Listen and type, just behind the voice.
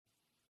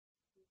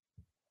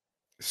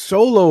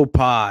Solo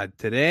pod.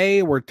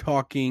 Today we're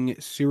talking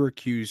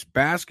Syracuse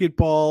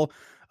basketball.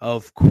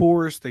 Of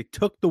course, they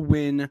took the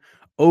win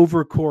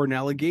over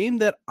Cornell, a game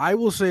that I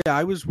will say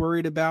I was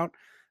worried about,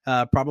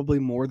 probably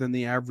more than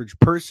the average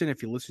person.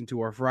 If you listen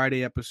to our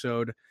Friday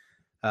episode,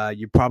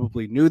 you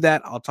probably knew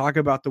that. I'll talk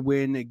about the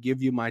win,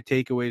 give you my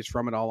takeaways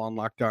from it all on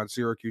Locked On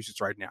Syracuse.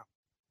 It's right now.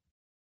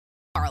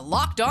 Are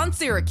Locked On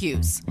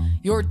Syracuse,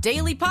 your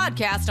daily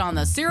podcast on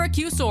the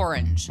Syracuse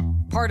Orange,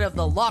 part of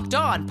the Locked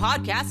On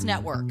Podcast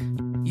Network.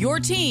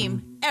 Your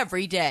team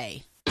every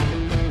day.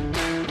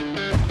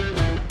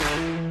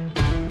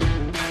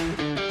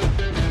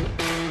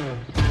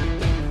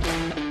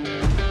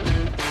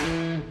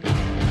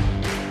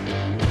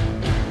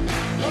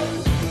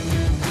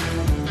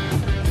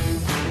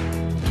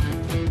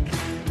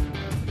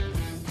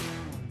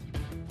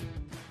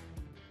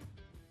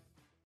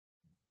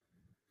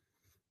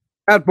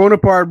 Matt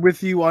Bonaparte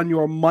with you on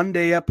your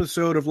Monday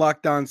episode of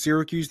Locked On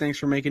Syracuse. Thanks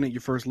for making it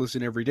your first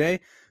listen every day.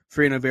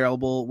 Free and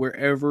available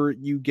wherever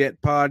you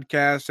get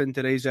podcasts. And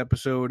today's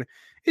episode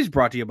is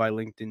brought to you by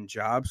LinkedIn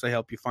Jobs. They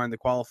help you find the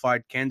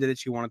qualified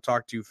candidates you want to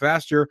talk to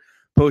faster.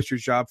 Post your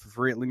job for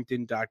free at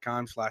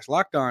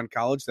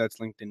linkedin.com/lockedoncollege. That's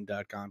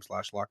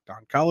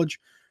linkedin.com/lockedoncollege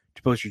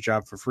to post your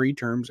job for free.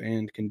 Terms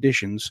and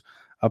conditions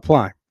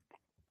apply.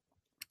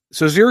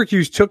 So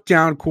Syracuse took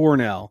down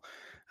Cornell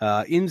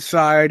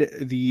inside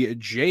the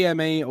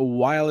JMA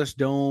Wireless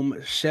Dome,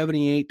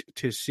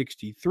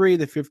 78-63,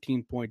 the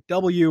 15-point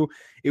W.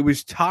 It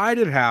was tied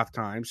at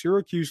halftime.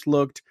 Syracuse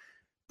looked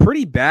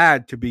pretty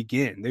bad to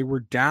begin. They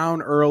were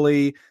down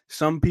early.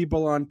 Some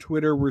people on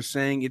Twitter were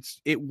saying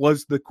it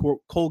was the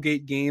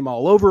Colgate game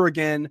all over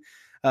again.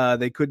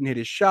 They couldn't hit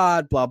a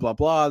shot, blah, blah,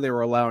 blah. They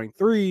were allowing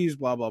threes,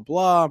 blah, blah,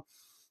 blah.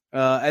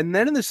 And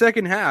then in the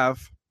second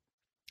half,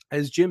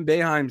 as Jim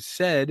Boeheim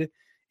said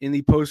in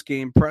the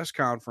post-game press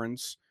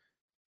conference,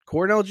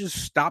 Cornell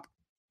just stopped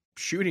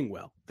shooting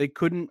well. They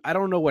couldn't, I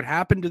don't know what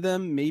happened to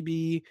them.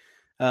 Maybe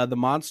the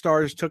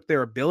Monstars took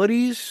their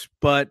abilities,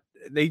 but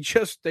they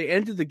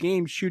ended the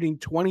game shooting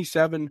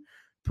 27%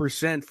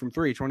 from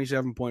three,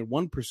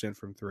 27.1%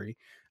 from three.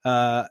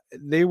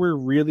 They were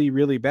really,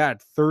 really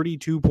bad,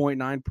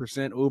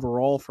 32.9%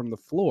 overall from the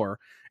floor.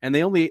 And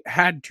they only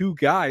had two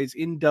guys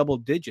in double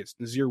digits,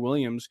 Nazir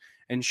Williams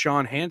and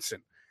Sean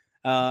Hansen.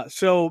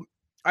 So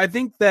I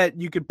think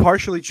that you could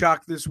partially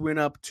chalk this win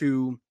up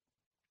to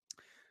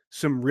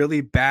some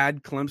really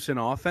bad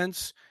Clemson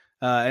offense.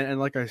 And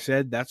like I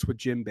said, that's what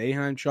Jim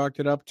Boeheim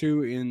chalked it up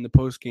to in the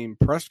post-game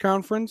press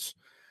conference.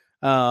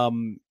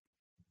 And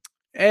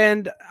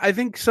I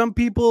think some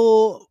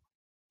people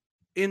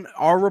in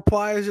our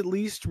replies, at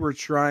least, were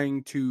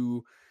trying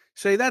to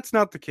say that's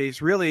not the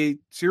case. Really,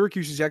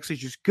 Syracuse is actually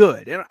just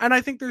good. And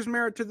I think there's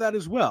merit to that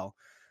as well.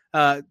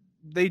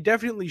 They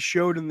definitely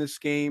showed in this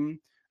game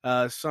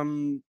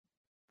some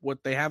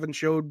what they haven't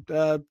showed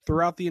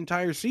throughout the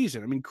entire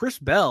season. I mean, Chris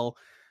Bell,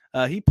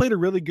 he played a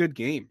really good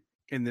game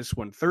in this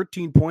one.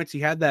 13 points.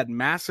 He had that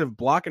massive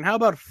block. And how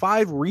about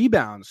 5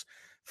 rebounds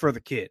for the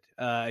kid?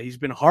 He's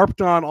been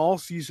harped on all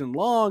season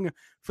long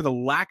for the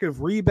lack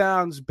of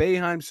rebounds.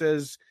 Boeheim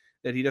says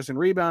that he doesn't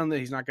rebound, that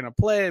he's not going to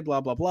play, blah,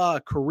 blah, blah.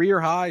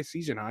 Career high,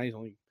 season high. He's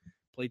only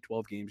played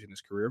 12 games in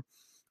his career.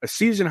 A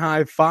season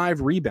high 5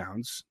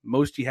 rebounds.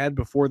 Most he had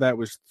before that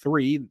was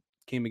 3.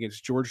 Came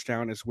against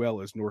Georgetown as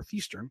well as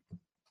Northeastern.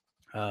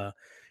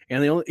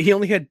 And he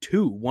only had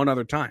 2 one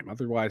other time.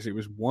 Otherwise, it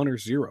was 1 or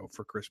 0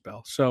 for Chris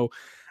Bell. So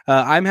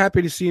I'm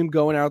happy to see him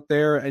going out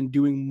there and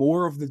doing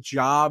more of the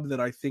job that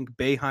I think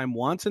Boeheim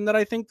wants and that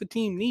I think the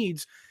team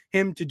needs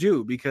him to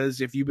do.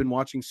 Because if you've been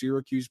watching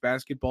Syracuse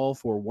basketball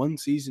for 1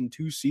 season,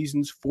 2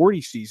 seasons,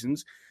 40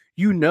 seasons,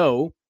 you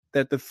know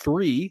that the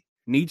 3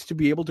 needs to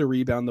be able to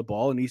rebound the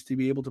ball and needs to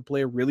be able to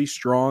play a really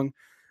strong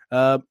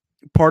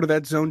part of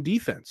that zone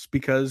defense,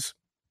 because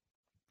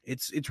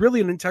it's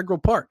really an integral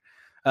part.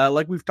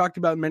 Like we've talked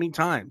about many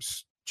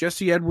times,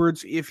 Jesse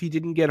Edwards, if he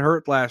didn't get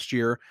hurt last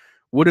year,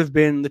 would have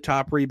been the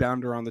top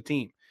rebounder on the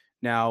team.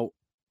 Now,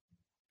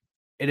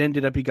 it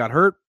ended up he got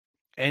hurt,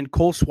 and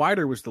Cole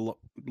Swider was the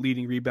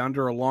leading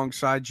rebounder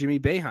alongside Jimmy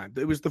Boeheim.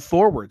 It was the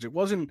forwards. It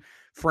wasn't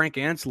Frank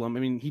Anselem. I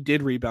mean, he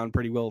did rebound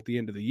pretty well at the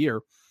end of the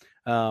year,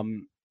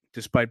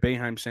 despite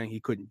Boeheim saying he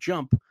couldn't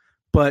jump.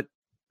 But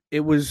it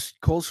was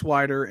Cole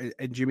Swider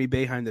and Jimmy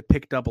Boeheim that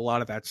picked up a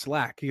lot of that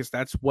slack, because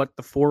that's what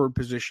the forward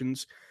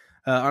positions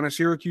on a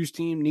Syracuse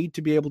team need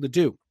to be able to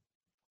do.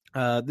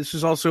 This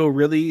is also a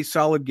really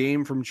solid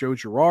game from Joe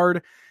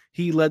Girard.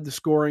 He led the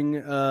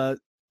scoring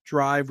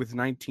drive with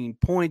 19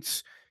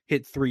 points,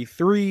 hit 3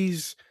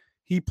 threes.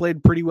 He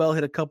played pretty well,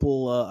 hit a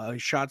couple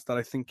shots that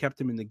I think kept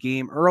him in the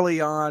game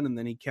early on, and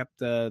then he kept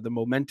the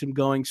momentum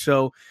going.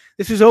 So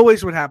this is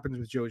always what happens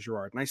with Joe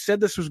Girard. And I said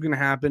this was going to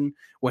happen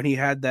when he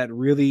had that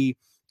really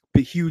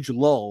huge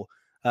lull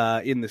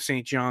in the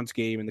St. John's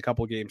game and the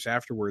couple games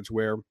afterwards,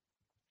 where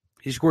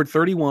he scored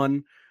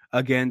 31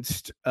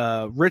 against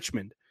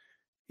Richmond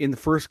in the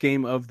first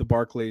game of the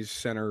Barclays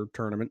Center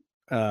tournament.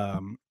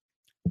 And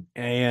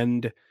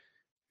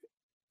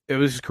it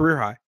was his career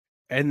high.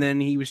 And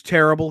then he was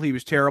terrible.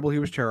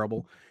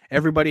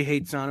 Everybody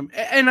hates on him.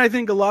 And I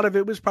think a lot of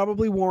it was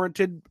probably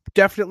warranted.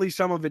 Definitely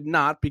some of it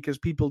not, because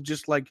people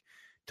just like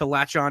to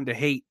latch on to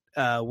hate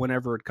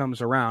whenever it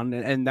comes around.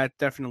 And that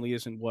definitely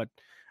isn't what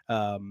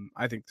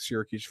I think the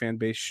Syracuse fan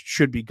base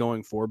should be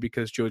going for,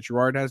 because Joe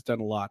Girard has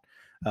done a lot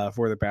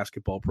for the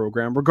basketball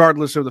program,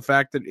 regardless of the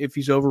fact that if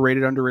he's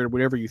overrated, underrated,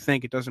 whatever you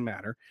think, it doesn't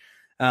matter.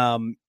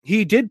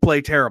 He did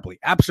play terribly.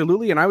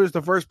 Absolutely. And I was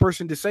the first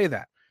person to say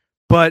that.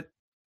 But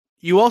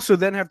you also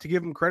then have to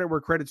give him credit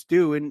where credit's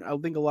due, and I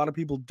think a lot of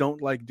people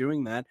don't like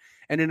doing that.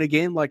 And in a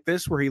game like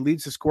this where he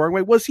leads the scoring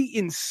way, was he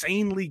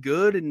insanely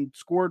good and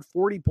scored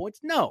 40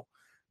 points? No,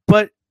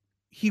 but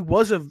he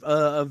was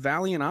a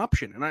valiant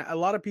option. And a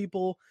lot of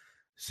people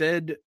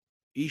said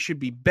he should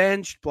be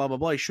benched, blah, blah,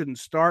 blah. He shouldn't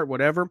start,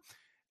 whatever.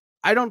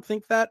 I don't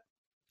think that.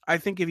 I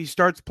think if he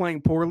starts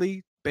playing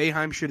poorly,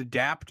 Boeheim should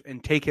adapt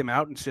and take him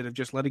out instead of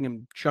just letting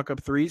him chuck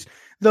up threes.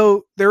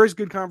 Though there is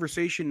good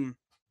conversation.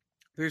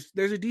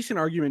 There's a decent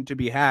argument to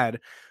be had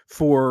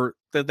for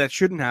that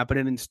shouldn't happen,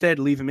 and instead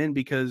leave him in,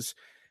 because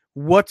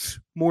what's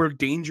more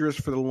dangerous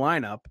for the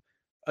lineup,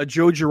 a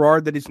Joe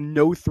Girard that is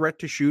no threat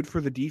to shoot for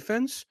the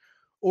defense,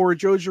 or a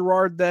Joe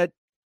Girard that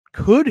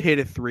could hit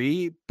a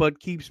three but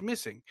keeps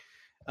missing?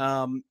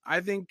 I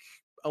think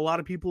a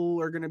lot of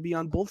people are going to be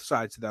on both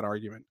sides of that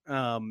argument,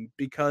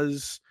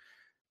 because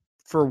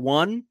for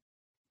one,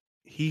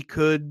 he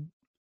could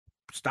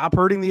stop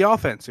hurting the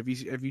offense if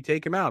you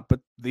take him out. But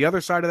the other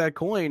side of that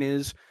coin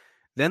is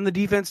then the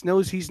defense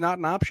knows he's not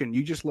an option.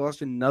 You just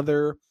lost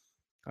another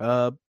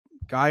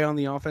guy on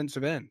the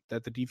offensive end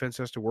that the defense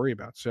has to worry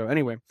about. So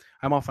anyway,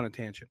 I'm off on a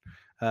tangent.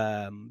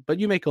 But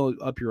you make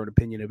up your own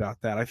opinion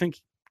about that. I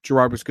think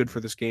Girard was good for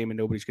this game, and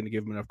nobody's going to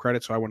give him enough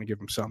credit, so I want to give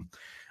him some.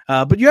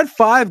 But you had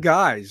 5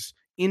 guys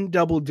in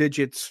double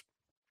digits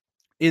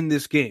in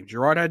this game.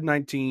 Girard had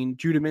 19,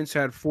 Judah Mintz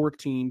had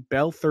 14,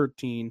 Bell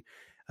 13,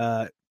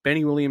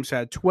 Benny Williams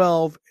had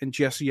 12, and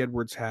Jesse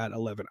Edwards had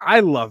 11. I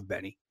love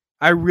Benny.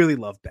 I really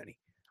love Benny.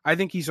 I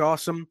think he's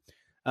awesome.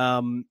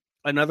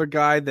 Another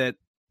guy that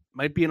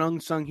might be an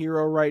unsung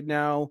hero right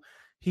now.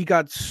 He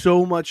got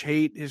so much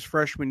hate his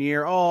freshman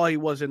year. Oh, he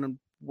wasn't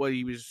what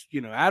he was,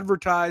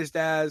 advertised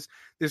as.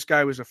 This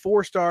guy was a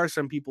 4-star.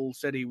 Some people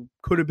said he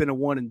could have been a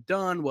one and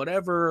done,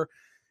 whatever.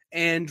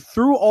 And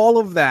through all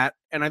of that,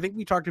 and I think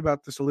we talked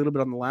about this a little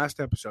bit on the last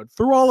episode,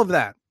 through all of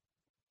that,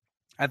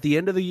 at the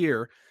end of the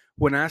year,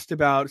 when asked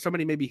about,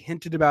 somebody maybe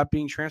hinted about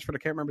being transferred. I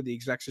can't remember the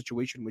exact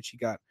situation in which he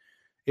got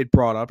it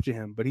brought up to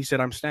him, but he said,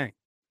 I'm staying.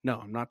 No,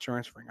 I'm not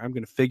transferring. I'm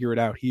going to figure it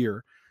out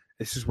here.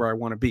 This is where I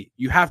want to be.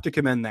 You have to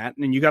commend that,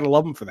 and you got to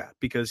love him for that,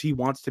 because he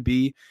wants to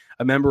be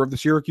a member of the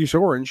Syracuse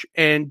Orange.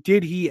 And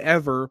did he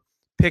ever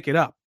pick it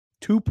up?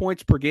 2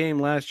 points per game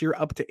last year,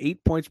 up to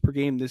 8 points per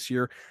game this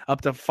year,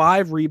 up to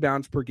 5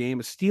 rebounds per game,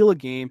 a steal a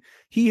game.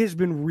 He has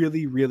been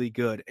really, really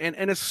good, and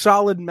a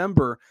solid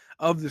member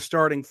of the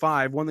starting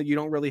 5, one that you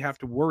don't really have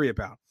to worry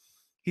about.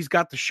 He's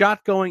got the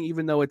shot going,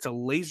 even though it's a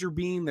laser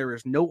beam. There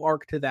is no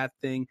arc to that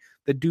thing.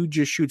 The dude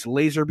just shoots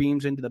laser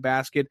beams into the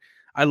basket.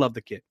 I love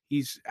the kid.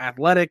 He's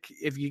athletic.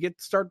 If you get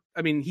to start,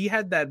 he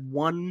had that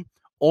one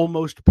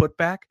almost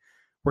putback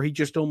where he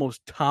just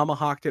almost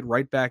tomahawked it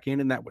right back in,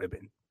 and that would have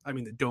been,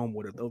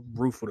 the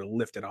roof would have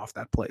lifted off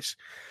that place.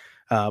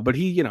 But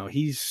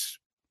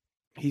he's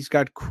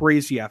got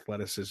crazy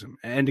athleticism,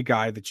 and a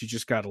guy that you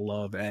just got to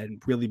love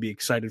and really be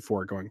excited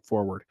for going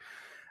forward.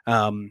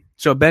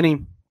 So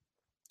Benny,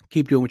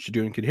 keep doing what you're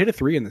doing. Could hit a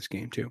 3 in this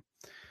game too.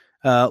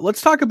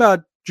 Let's talk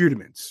about Judah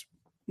Mintz.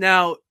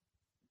 Now,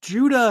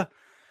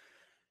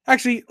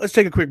 actually, let's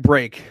take a quick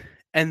break,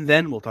 and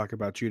then we'll talk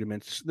about Judah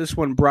Mintz. This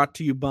one brought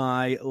to you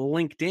by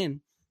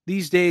LinkedIn.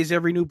 These days,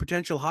 every new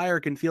potential hire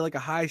can feel like a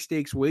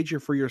high-stakes wager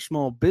for your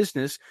small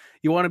business.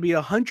 You want to be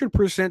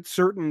 100%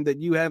 certain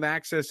that you have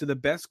access to the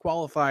best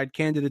qualified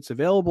candidates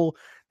available.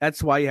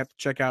 That's why you have to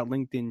check out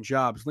LinkedIn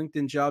Jobs.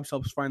 LinkedIn Jobs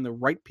helps find the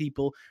right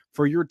people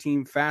for your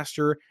team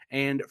faster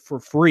and for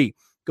free.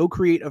 Go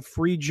create a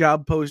free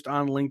job post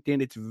on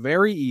LinkedIn. It's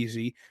very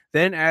easy.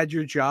 Then add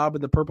your job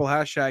in the purple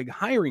hashtag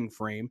hiring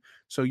frame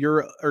to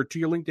your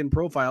LinkedIn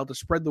profile to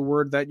spread the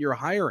word that you're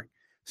hiring.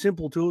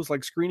 Simple tools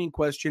like screening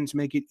questions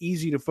make it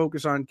easy to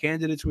focus on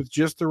candidates with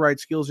just the right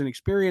skills and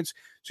experience,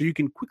 so you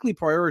can quickly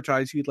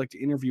prioritize who you'd like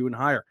to interview and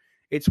hire.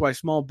 It's why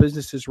small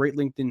businesses rate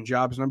LinkedIn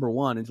Jobs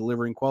 #1 in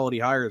delivering quality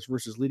hires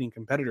versus leading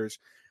competitors.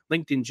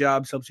 LinkedIn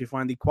Jobs helps you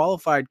find the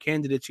qualified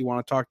candidates you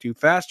want to talk to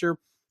faster.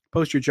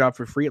 Post your job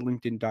for free at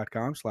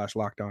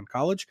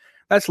linkedin.com/lockedoncollege.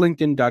 That's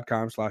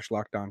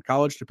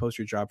linkedin.com/lockedoncollege to post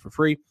your job for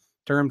free.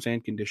 Terms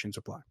and conditions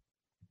apply.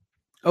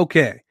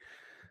 Okay,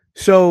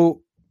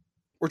 so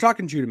we're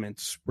talking Judah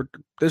Mintz.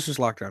 This is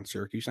Locked On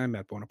Syracuse. I'm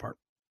Matt Bonaparte.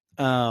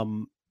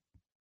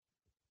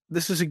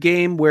 This is a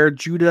game where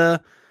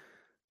Judah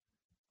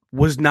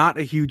was not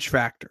a huge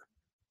factor.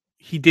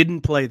 He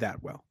didn't play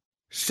that well.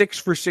 6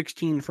 for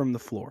 16 from the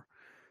floor.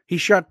 He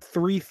shot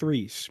 3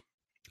 threes.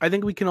 I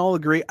think we can all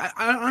agree. I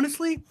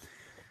honestly,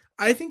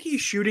 I think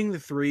he's shooting the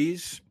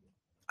threes.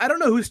 I don't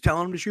know who's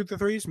telling him to shoot the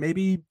threes.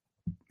 Maybe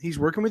he's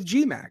working with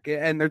GMAC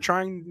and they're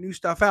trying new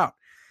stuff out.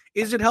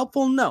 Is it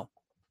helpful? No.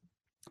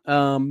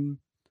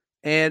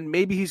 And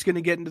maybe he's going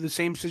to get into the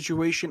same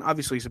situation.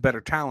 Obviously, he's a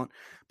better talent,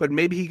 but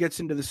maybe he gets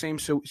into the same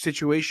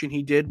situation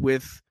he did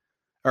with,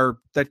 or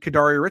that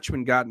Kadari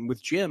Richmond got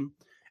with Jim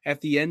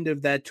at the end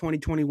of that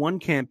 2021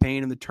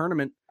 campaign in the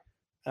tournament.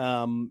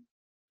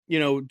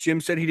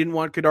 Jim said he didn't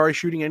want Kadari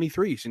shooting any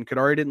threes, and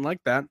Kadari didn't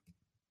like that.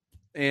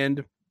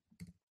 And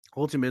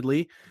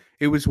ultimately,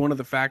 it was one of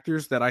the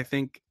factors that I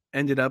think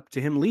ended up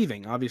to him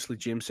leaving. Obviously,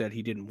 Jim said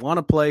he didn't want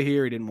to play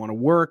here. He didn't want to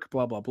work,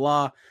 blah, blah,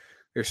 blah.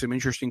 There's some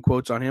interesting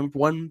quotes on him.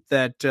 One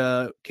that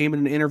came in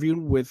an interview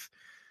with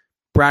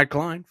Brad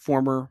Klein,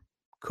 former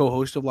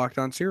co-host of Locked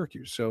On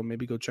Syracuse. So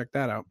maybe go check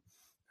that out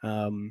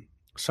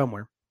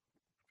somewhere.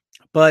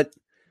 But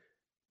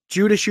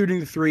Judah shooting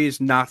the three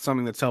is not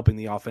something that's helping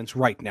the offense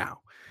right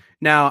now.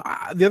 Now,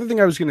 the other thing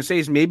I was going to say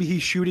is maybe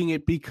he's shooting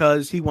it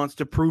because he wants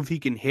to prove he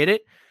can hit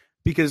it.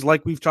 Because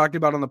like we've talked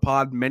about on the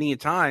pod many a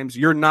times,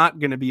 you're not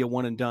going to be a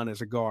one and done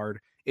as a guard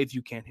if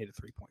you can't hit a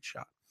three-point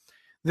shot.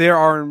 There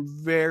are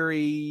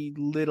very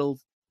little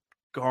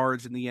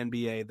guards in the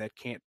NBA that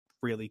can't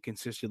really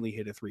consistently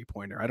hit a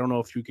three-pointer. I don't know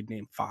if you could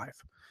name 5.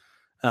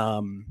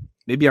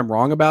 Maybe I'm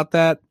wrong about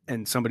that,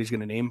 and somebody's going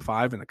to name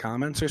 5 in the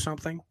comments or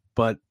something.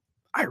 But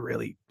I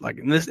really like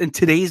in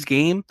today's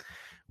game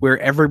where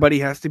everybody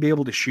has to be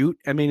able to shoot.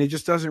 I mean, it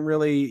just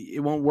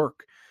it won't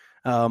work.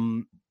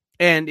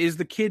 And is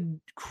the kid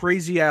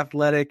crazy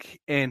athletic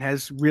and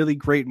has really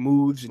great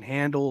moves and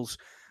handles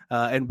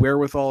and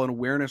wherewithal and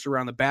awareness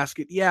around the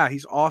basket? Yeah,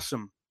 he's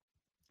awesome.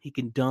 He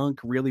can dunk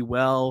really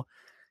well.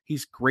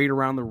 He's great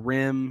around the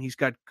rim. He's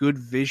got good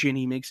vision.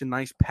 He makes a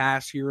nice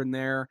pass here and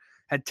there.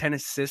 Had 10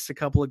 assists a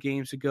couple of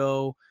games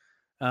ago.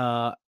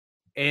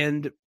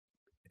 And,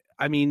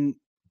 I mean,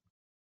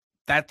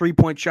 that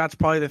three-point shot's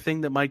probably the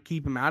thing that might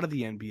keep him out of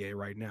the NBA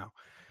right now.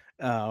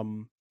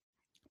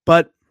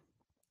 But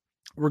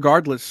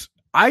regardless,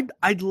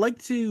 I'd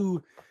like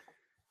to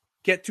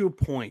get to a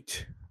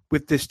point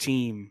with this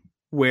team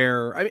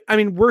where, I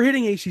mean, we're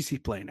hitting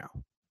ACC play now.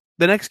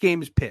 The next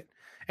game is Pitt.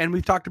 And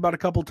we've talked about a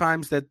couple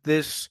times that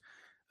this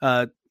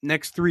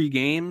next 3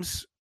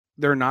 games,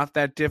 they're not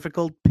that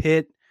difficult.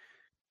 Pitt,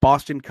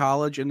 Boston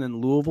College, and then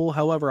Louisville.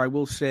 However, I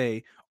will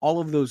say all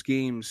of those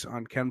games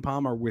on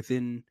KenPom are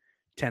within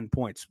 10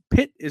 points.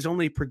 Pitt is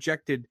only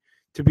projected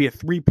to be a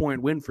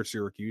 3-point win for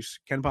Syracuse.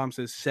 KenPom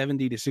says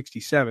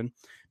 70-67.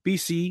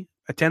 BC,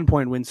 a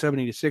 10-point win,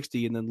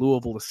 70-60, and then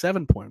Louisville, a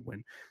 7-point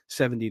win,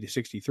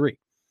 70-63.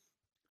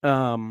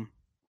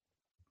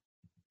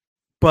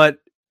 But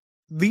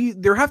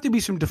there have to be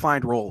some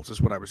defined roles,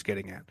 is what I was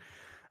getting at.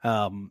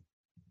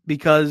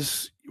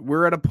 Because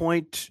we're at a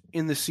point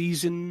in the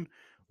season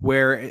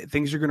where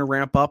things are going to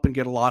ramp up and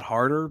get a lot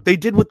harder. They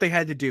did what they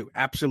had to do,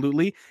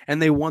 absolutely,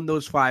 and they won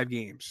those 5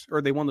 games,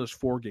 or they won those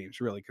 4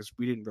 games, really, because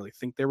we didn't really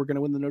think they were going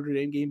to win the Notre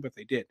Dame game, but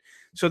they did.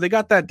 So they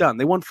got that done.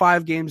 They won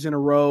 5 games in a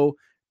row.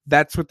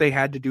 That's what they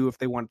had to do if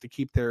they wanted to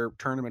keep their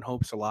tournament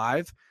hopes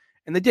alive,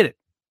 and they did it.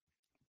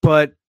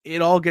 But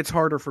it all gets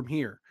harder from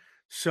here.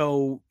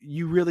 So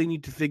you really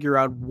need to figure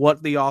out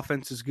what the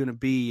offense is going to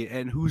be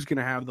and who's going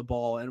to have the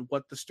ball and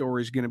what the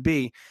story is going to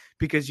be,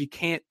 because you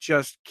can't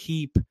just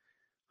keep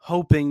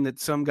hoping that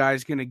some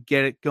guy's going to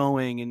get it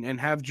going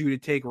and have Judah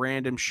take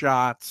random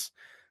shots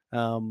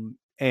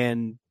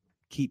and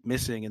keep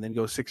missing and then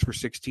go 6 for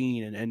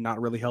 16 and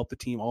not really help the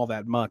team all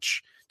that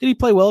much. Did he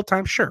play well at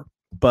times? Sure.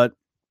 But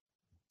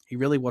he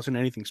really wasn't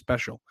anything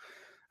special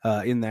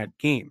in that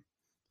game.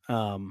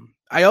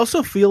 I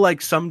also feel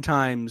like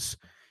sometimes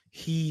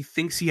he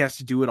thinks he has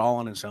to do it all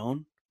on his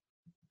own.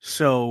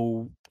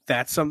 So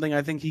that's something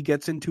I think he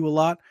gets into a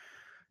lot.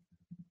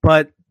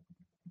 But,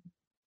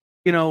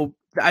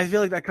 I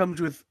feel like that comes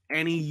with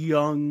any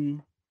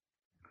young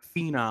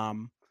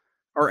phenom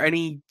or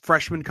any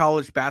freshman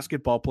college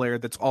basketball player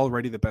that's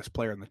already the best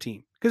player on the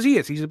team. Because he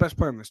is. He's the best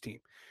player on this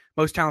team.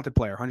 Most talented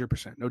player,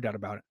 100%. No doubt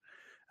about it.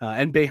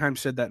 And Boeheim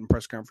said that in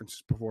press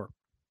conferences before.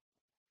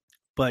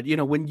 But,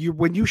 when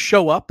you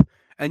show up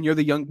and you're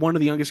one of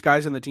the youngest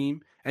guys on the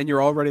team and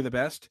you're already the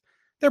best,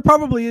 there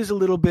probably is a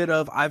little bit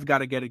of, I've got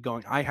to get it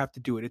going. I have to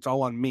do it. It's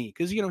all on me.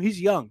 Because,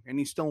 he's young and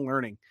he's still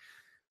learning.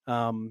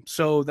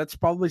 So that's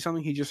probably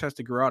something he just has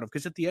to grow out of,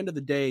 because at the end of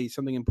the day,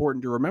 something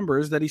important to remember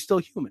is that he's still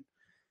human.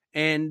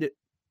 And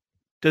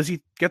does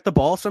he get the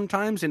ball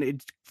sometimes? And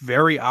it's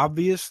very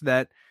obvious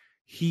that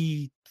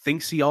he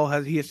thinks he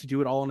has to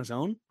do it all on his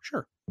own.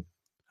 Sure.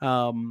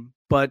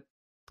 But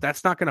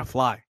that's not going to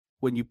fly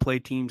when you play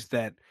teams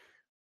that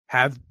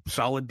have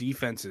solid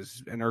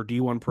defenses and are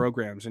D1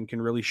 programs and can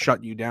really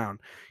shut you down.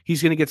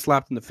 He's going to get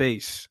slapped in the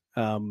face,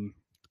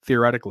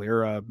 theoretically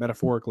or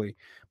metaphorically,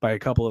 by a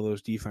couple of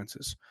those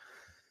defenses.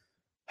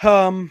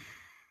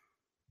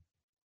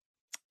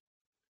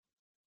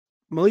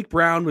 Malik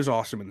Brown was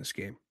awesome in this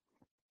game.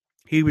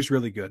 He was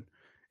really good.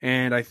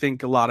 And I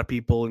think a lot of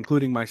people,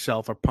 including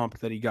myself, are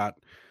pumped that he got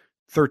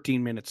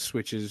 13 minutes,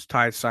 which is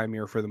tied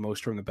Symir for the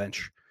most from the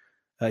bench.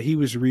 He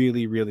was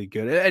really, really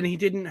good. And he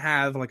didn't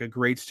have like a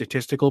great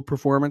statistical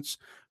performance.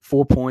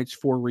 4 points,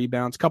 4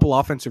 rebounds, a couple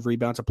offensive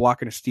rebounds, a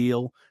block and a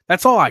steal.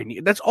 That's all I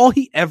need. That's all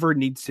he ever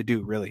needs to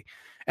do, really.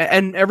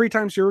 And every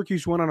time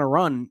Syracuse went on a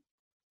run,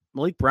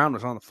 Malik Brown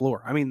was on the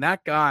floor. I mean,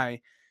 that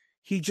guy,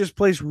 he just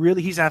plays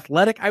really, he's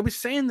athletic. I was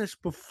saying this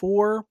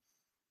before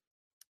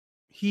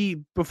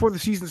the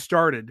season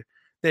started,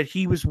 that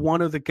he was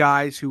one of the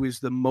guys who is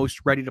the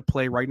most ready to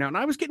play right now. And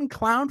I was getting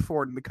clowned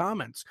for it in the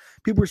comments.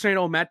 People were saying,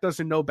 oh, Matt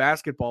doesn't know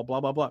basketball, blah,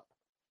 blah, blah.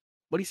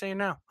 What are you saying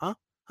now? Huh?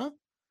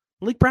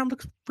 Malik Brown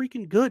looks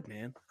freaking good,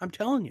 man. I'm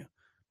telling you.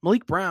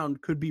 Malik Brown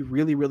could be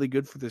really, really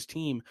good for this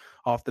team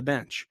off the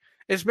bench,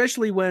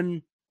 especially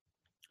when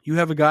you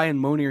have a guy in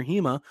Monir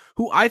Hema,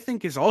 who I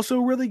think is also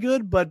really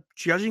good, but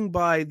judging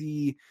by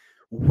the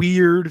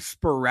weird,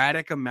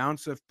 sporadic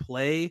amounts of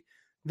play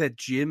that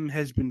Jim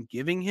has been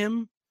giving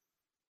him,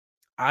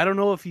 I don't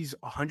know if he's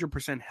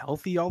 100%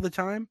 healthy all the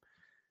time,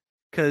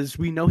 because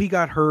we know he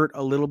got hurt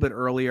a little bit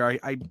earlier.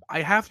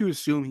 I have to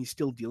assume he's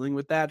still dealing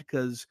with that,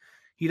 because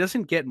he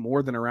doesn't get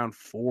more than around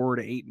 4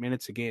 to 8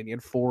 minutes a game. He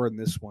had 4 in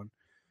this one.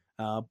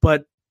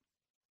 But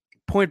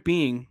point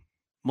being,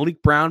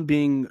 Malik Brown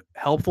being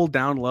helpful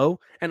down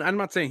low, and I'm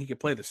not saying he could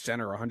play the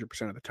center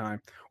 100% of the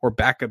time or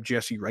back up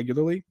Jesse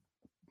regularly,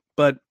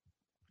 but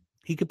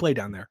he could play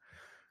down there.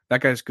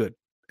 That guy's good.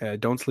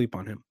 Don't sleep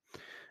on him.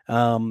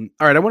 All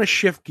right, I want to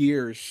shift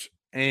gears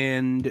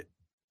and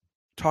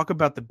talk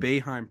about the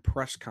Boeheim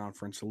press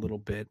conference a little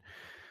bit.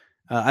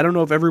 I don't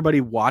know if everybody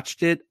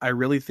watched it. I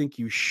really think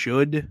you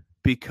should,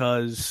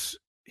 because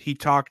he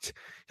talked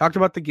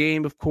about the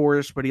game, of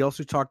course, but he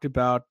also talked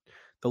about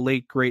the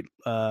late, great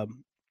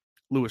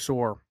Louis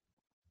Orr,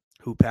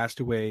 who passed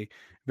away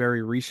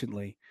very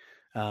recently.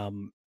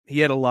 He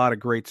had a lot of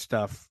great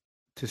stuff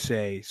to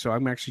say, so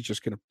I'm actually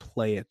just going to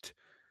play it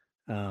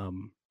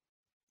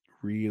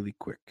really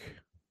quick.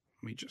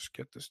 Let me just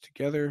get this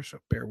together, so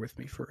bear with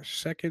me for a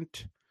second.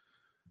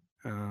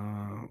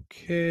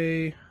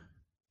 Okay,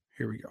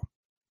 here we go.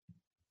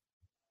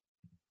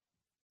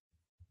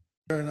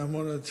 And I'm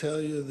going to tell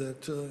you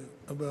that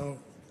about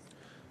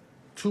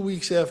 2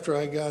 weeks after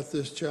I got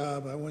this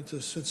job, I went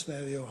to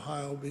Cincinnati,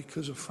 Ohio,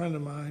 because a friend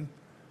of mine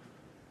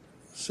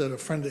said a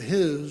friend of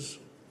his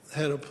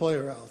had a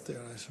player out there.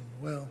 And I said,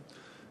 well,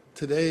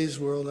 today's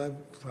world, I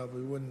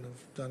probably wouldn't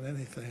have done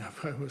anything. I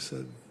probably would have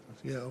said,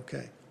 yeah,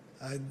 okay.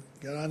 I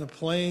got on a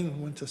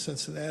plane, went to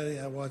Cincinnati.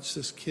 I watched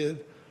this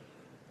kid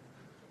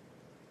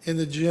in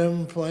the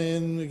gym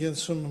playing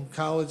against some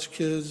college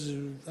kids.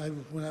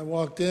 When I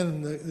walked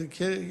in,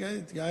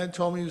 the guy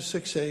told me he was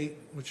 6'8",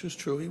 which was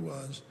true, he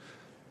was,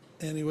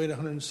 and he weighed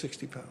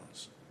 160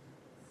 pounds,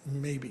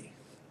 maybe.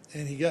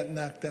 And he got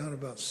knocked down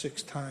about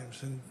 6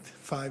 times in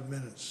 5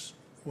 minutes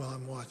while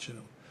I'm watching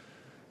him.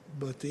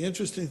 But the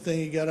interesting thing,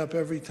 he got up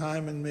every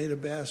time and made a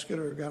basket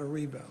or got a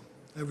rebound,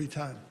 every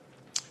time.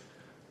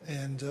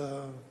 And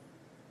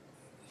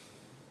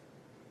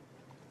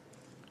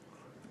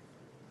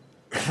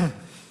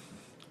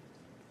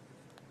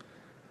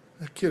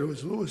that kid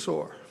was Louis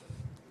Orr.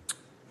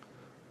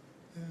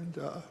 And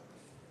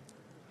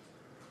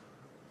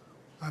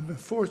I've been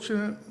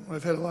fortunate.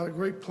 I've had a lot of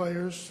great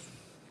players.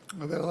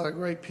 I've had a lot of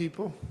great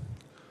people.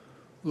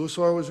 Louis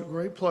Orr was a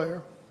great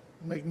player.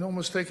 Make no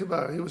mistake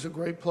about it, he was a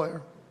great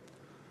player.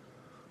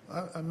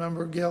 I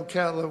remember Gail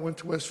Cattler went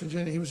to West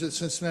Virginia. He was at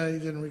Cincinnati,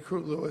 didn't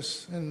recruit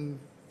Louis. And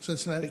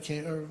West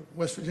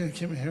Virginia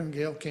came in here and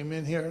Gail came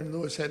in here, and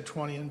Louis had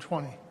 20 and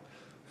 20.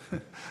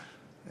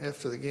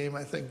 After the game,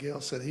 I think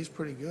Gail said, he's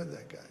pretty good,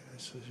 that guy. I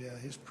said, yeah,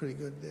 he's a pretty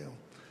good deal.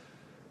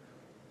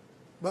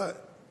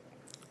 But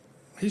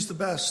he's the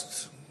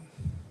best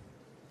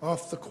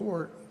off the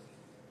court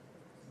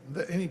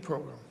that any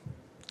program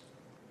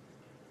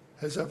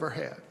has ever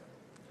had.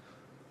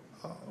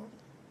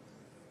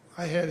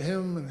 I had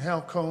him and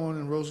Hal Cohen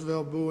and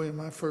Roosevelt Bowie in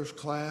my first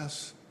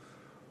class.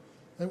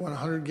 They won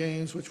 100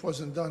 games, which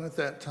wasn't done at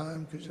that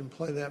time because you didn't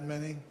play that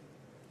many.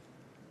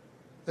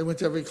 They went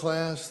to every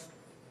class.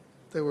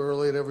 They were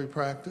early at every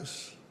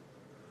practice.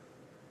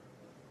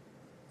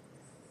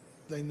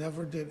 They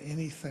never did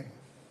anything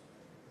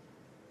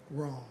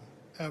wrong,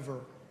 ever.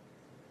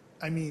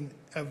 I mean,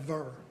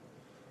 ever.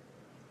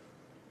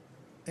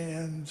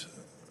 And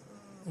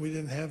we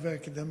didn't have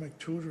academic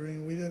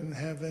tutoring. We didn't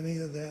have any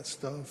of that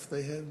stuff.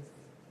 They had,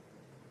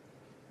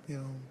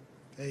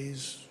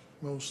 A's,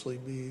 mostly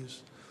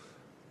B's.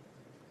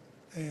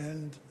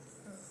 And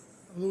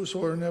Louis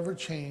Orr never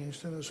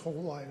changed in his whole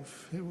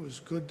life. He was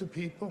good to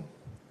people.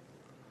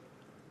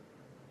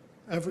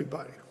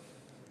 Everybody.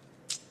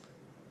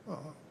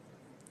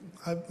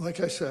 Like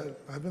I said,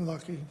 I've been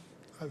lucky.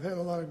 I've had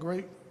a lot of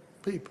great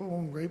people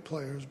and great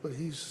players, but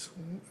he's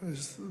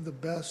the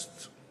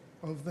best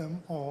of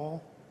them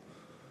all.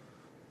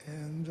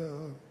 And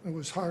it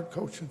was hard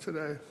coaching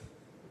today,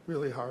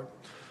 really hard.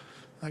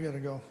 I got to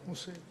go. We'll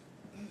see.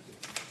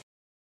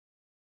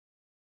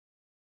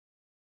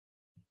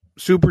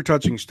 Super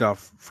touching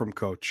stuff from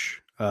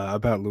Coach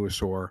about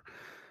Louis Orr.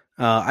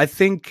 I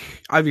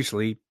think,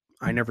 obviously,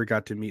 I never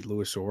got to meet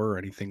Louis Orr or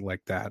anything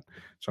like that,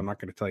 so I'm not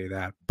going to tell you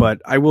that.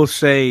 But I will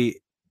say,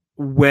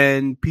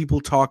 when people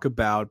talk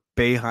about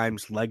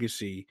Boeheim's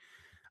legacy,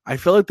 I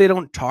feel like they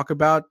don't talk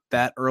about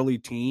that early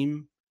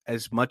team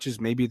as much as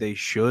maybe they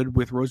should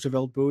with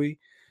Roosevelt Bowie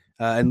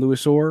and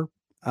Louis Orr.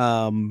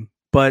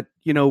 But,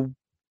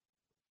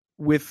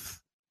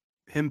 with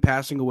him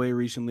passing away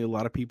recently, a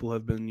lot of people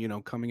have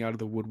been, coming out of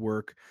the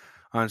woodwork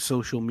on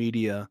social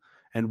media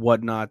and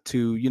whatnot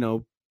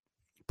to,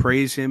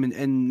 praise him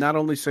and not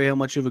only say how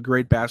much of a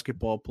great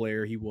basketball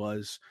player he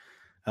was,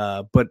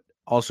 but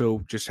also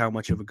just how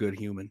much of a good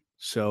human.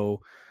 So,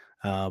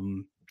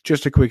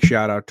 just a quick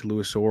shout out to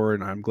Louis Orr,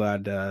 and I'm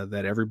glad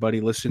that everybody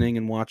listening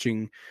and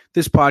watching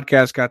this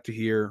podcast got to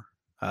hear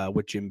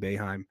what Jim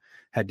Boeheim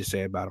had to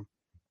say about him.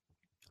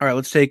 All right,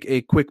 let's take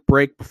a quick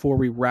break before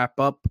we wrap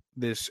up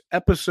this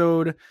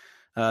episode.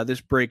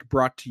 This break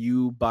brought to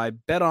you by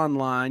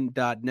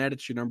betonline.net.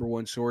 It's your number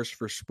one source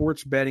for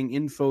sports betting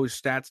info,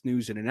 stats,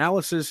 news, and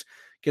analysis.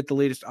 Get the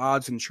latest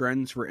odds and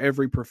trends for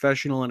every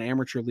professional and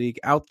amateur league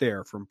out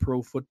there, from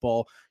pro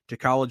football to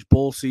college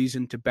bowl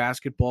season to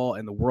basketball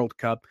and the World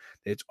Cup.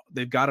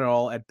 They've got it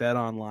all at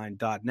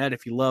betonline.net.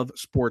 If you love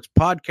sports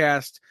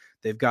podcasts,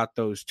 they've got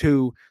those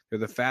too. They're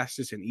the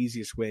fastest and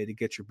easiest way to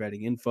get your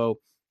betting info.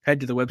 Head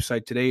to the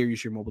website today or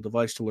use your mobile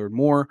device to learn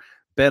more.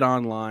 Bet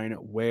Online,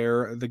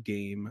 where the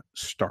game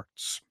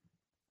starts.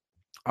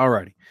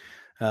 Alrighty.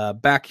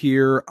 Back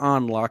here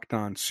on Locked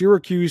On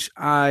Syracuse,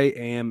 I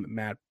am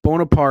Matt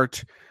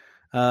Bonaparte.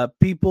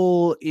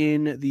 People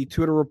in the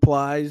Twitter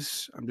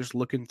replies, I'm just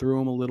looking through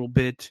them a little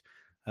bit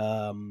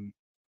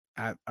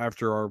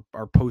after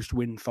our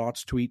post-win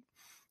thoughts tweet.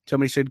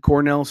 Somebody said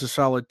Cornell's a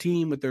solid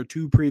team with their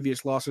 2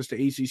 previous losses to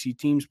ACC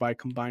teams by a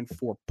combined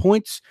 4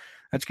 points.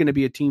 That's going to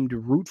be a team to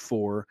root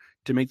for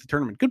to make the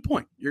tournament. Good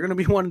point. You're going to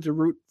be wanting to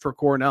root for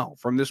Cornell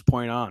from this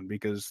point on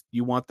because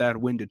you want that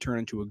win to turn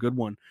into a good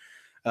one.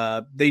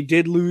 They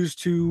did lose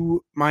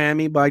to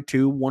Miami by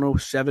 2,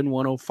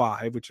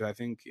 107-105, which I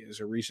think is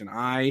a reason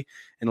I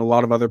and a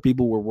lot of other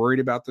people were worried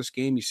about this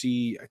game. You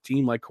see a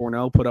team like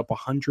Cornell put up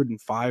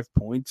 105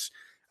 points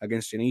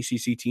against an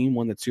ACC team,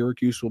 one that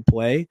Syracuse will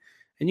play,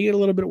 and you get a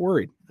little bit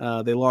worried.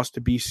 They lost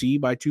to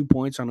BC by 2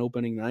 points on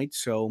opening night,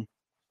 so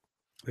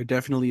there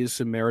definitely is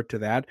some merit to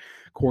that.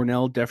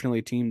 Cornell, definitely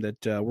a team that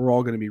we're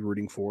all going to be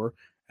rooting for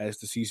as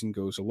the season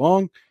goes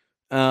along.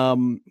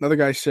 Another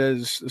guy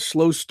says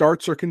slow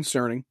starts are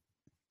concerning,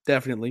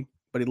 definitely,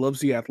 but he loves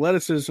the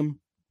athleticism.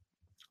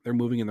 They're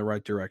moving in the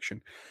right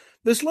direction.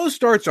 The slow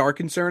starts are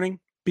concerning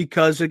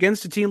because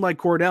against a team like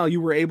Cornell,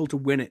 you were able to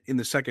win it in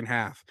the second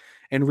half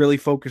and really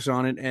focus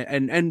on it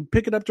and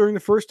pick it up during the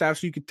first half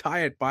so you could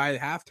tie it by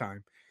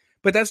halftime.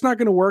 But that's not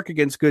going to work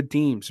against good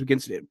teams,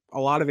 against a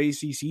lot of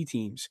ACC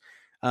teams.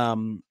 At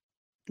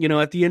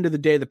the end of the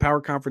day, the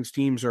power conference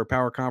teams are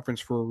power conference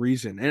for a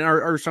reason. And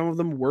are some of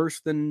them worse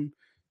than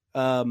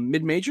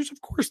mid-majors?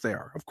 Of course they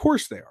are. Of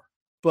course they are.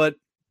 But,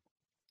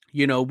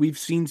 we've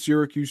seen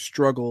Syracuse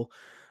struggle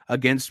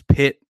against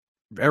Pitt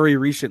very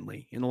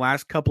recently. In the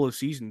last couple of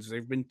seasons,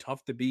 they've been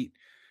tough to beat.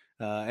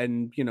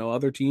 And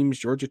other teams,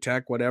 Georgia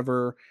Tech,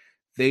 whatever,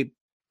 you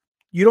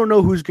don't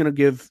know who's going to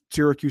give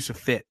Syracuse a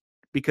fit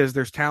because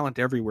there's talent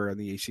everywhere in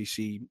the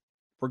ACC,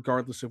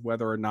 regardless of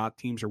whether or not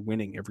teams are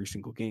winning every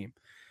single game.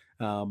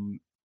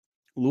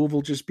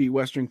 Louisville just beat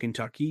Western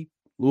Kentucky.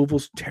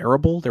 Louisville's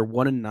terrible. They're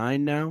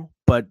 1-9 now,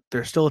 but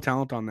there's still a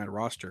talent on that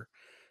roster.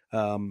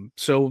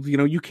 So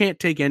you can't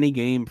take any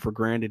game for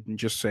granted and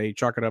just say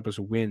chalk it up as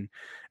a win,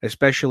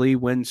 especially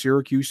when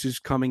Syracuse is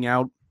coming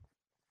out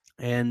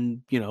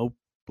and,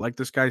 like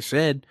this guy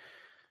said,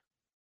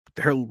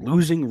 they're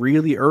losing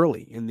really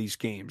early in these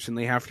games and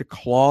they have to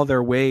claw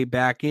their way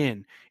back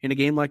in. In a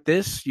game like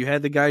this, you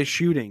had the guys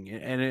shooting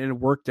and it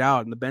worked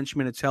out and the bench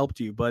minutes helped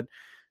you. But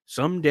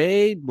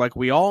someday, like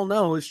we all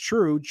know is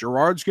true,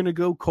 Gerard's going to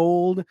go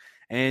cold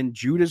and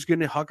Judah's going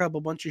to huck up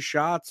a bunch of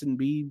shots and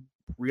be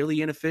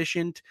really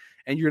inefficient.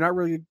 And you're not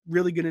really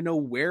going to know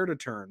where to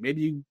turn.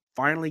 Maybe you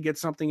finally get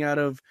something out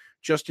of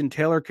Justin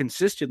Taylor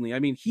consistently. I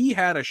mean, he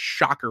had a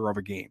shocker of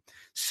a game.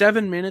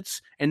 7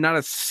 minutes and not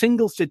a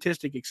single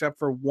statistic except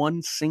for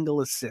one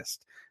single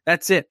assist.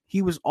 That's it.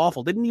 He was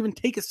awful. Didn't even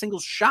take a single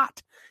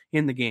shot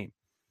in the game.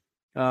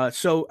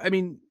 So, I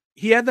mean,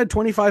 he had that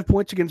 25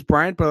 points against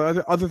Bryant, but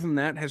other than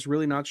that, has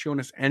really not shown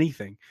us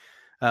anything.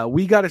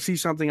 We got to see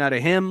something out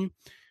of him.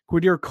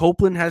 Quadir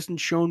Copeland hasn't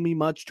shown me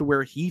much to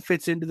where he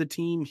fits into the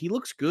team. He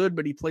looks good,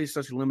 but he plays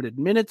such limited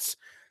minutes.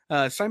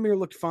 Symir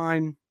looked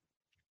fine.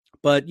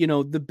 But,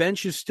 the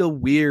bench is still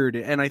weird.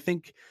 And I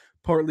think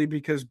partly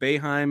because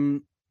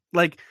Boeheim,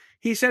 like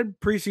he said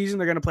preseason,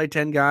 they're going to play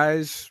 10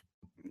 guys.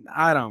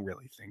 I don't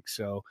really think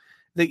so.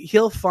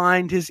 He'll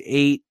find his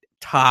 8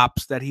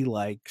 tops that he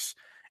likes,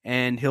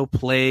 and he'll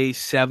play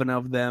 7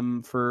 of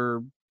them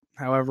for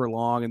however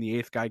long, and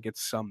the 8th guy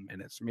gets some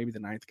minutes. Maybe the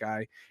 9th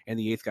guy and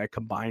the 8th guy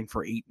combined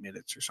for 8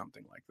 minutes or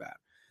something like that.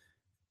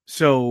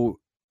 So,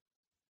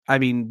 I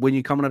mean, when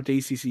you're coming up to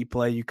ACC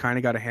play, you kind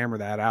of got to hammer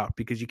that out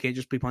because you can't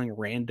just be playing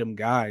random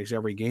guys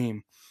every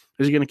game,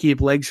 Is it going to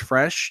keep legs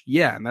fresh?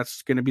 Yeah, and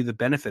that's going to be the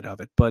benefit of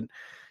it. But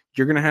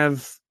you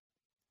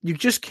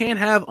just can't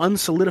have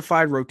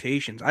unsolidified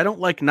rotations. I don't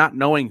like not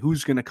knowing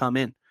who's going to come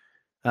in.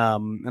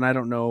 And I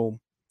don't know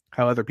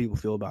how other people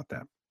feel about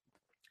that.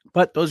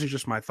 But those are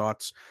just my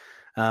thoughts.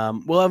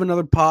 We'll have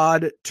another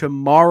pod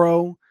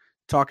tomorrow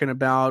talking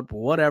about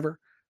whatever.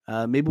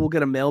 Maybe we'll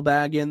get a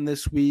mailbag in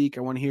this week.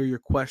 I want to hear your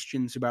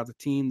questions about the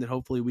team that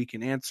hopefully we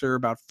can answer,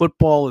 about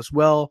football as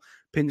well.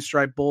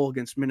 Pinstripe Bowl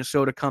against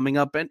Minnesota coming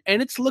up. And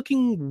it's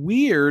looking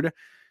weird.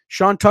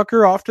 Sean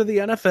Tucker off to the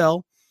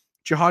NFL.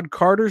 Jihad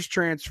Carter's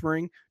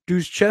transferring.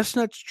 Deuce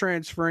Chestnut's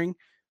transferring.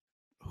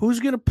 Who's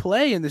going to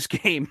play in this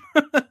game?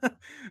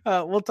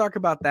 We'll talk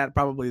about that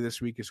probably this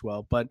week as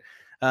well. But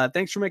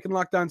thanks for making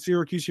Locked On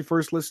Syracuse your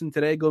first listen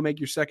today. Go make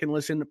your second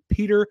listen.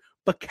 Peter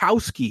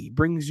Bukowski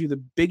brings you the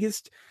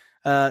biggest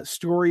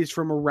stories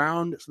from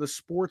around the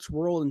sports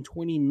world in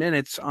 20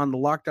 minutes on the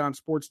Locked On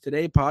Sports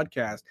Today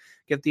podcast.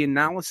 Get the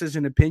analysis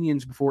and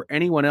opinions before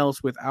anyone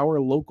else with our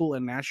local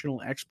and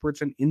national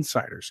experts and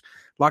insiders.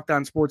 Locked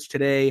On Sports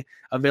Today,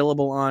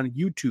 available on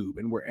YouTube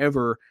and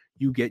wherever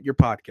you get your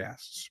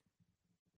podcasts.